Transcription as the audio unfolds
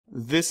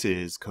This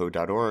is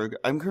Code.org.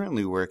 I'm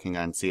currently working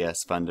on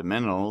CS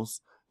Fundamentals.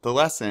 The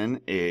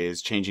lesson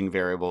is Changing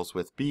Variables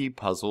with B,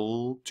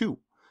 Puzzle 2.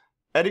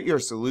 Edit your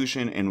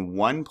solution in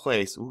one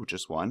place,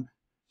 just one,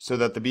 so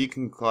that the bee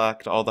can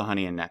collect all the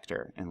honey and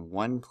nectar in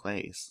one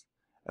place.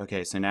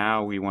 Okay, so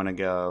now we want to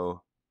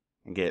go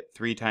and get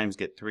three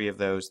of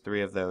those,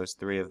 three of those,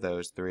 three of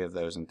those, three of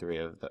those, and three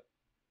of the...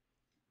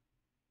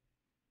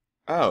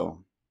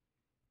 Oh.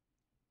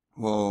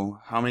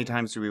 Well, how many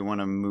times do we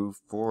want to move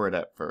forward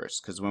at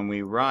first? Because when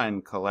we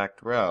run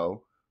collect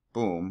row,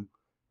 boom,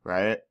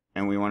 right?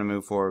 And we want to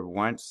move forward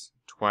once,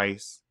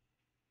 twice,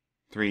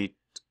 three.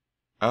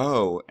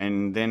 Oh,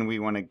 and then we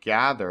want to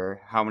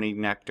gather how many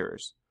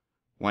nectars?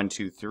 1,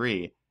 2,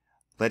 3.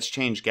 Let's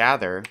change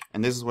gather.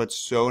 And this is what's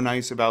so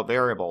nice about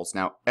variables.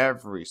 Now,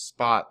 every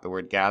spot the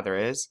word gather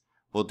is,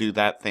 we'll do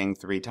that thing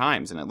 3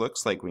 times. And it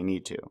looks like we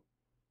need to.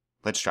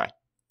 Let's try.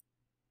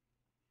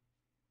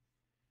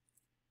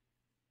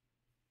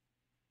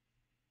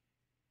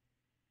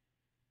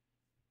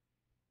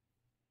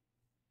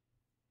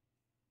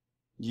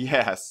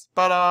 Yes,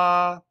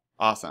 ta-da!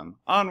 Awesome.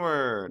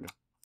 Onward!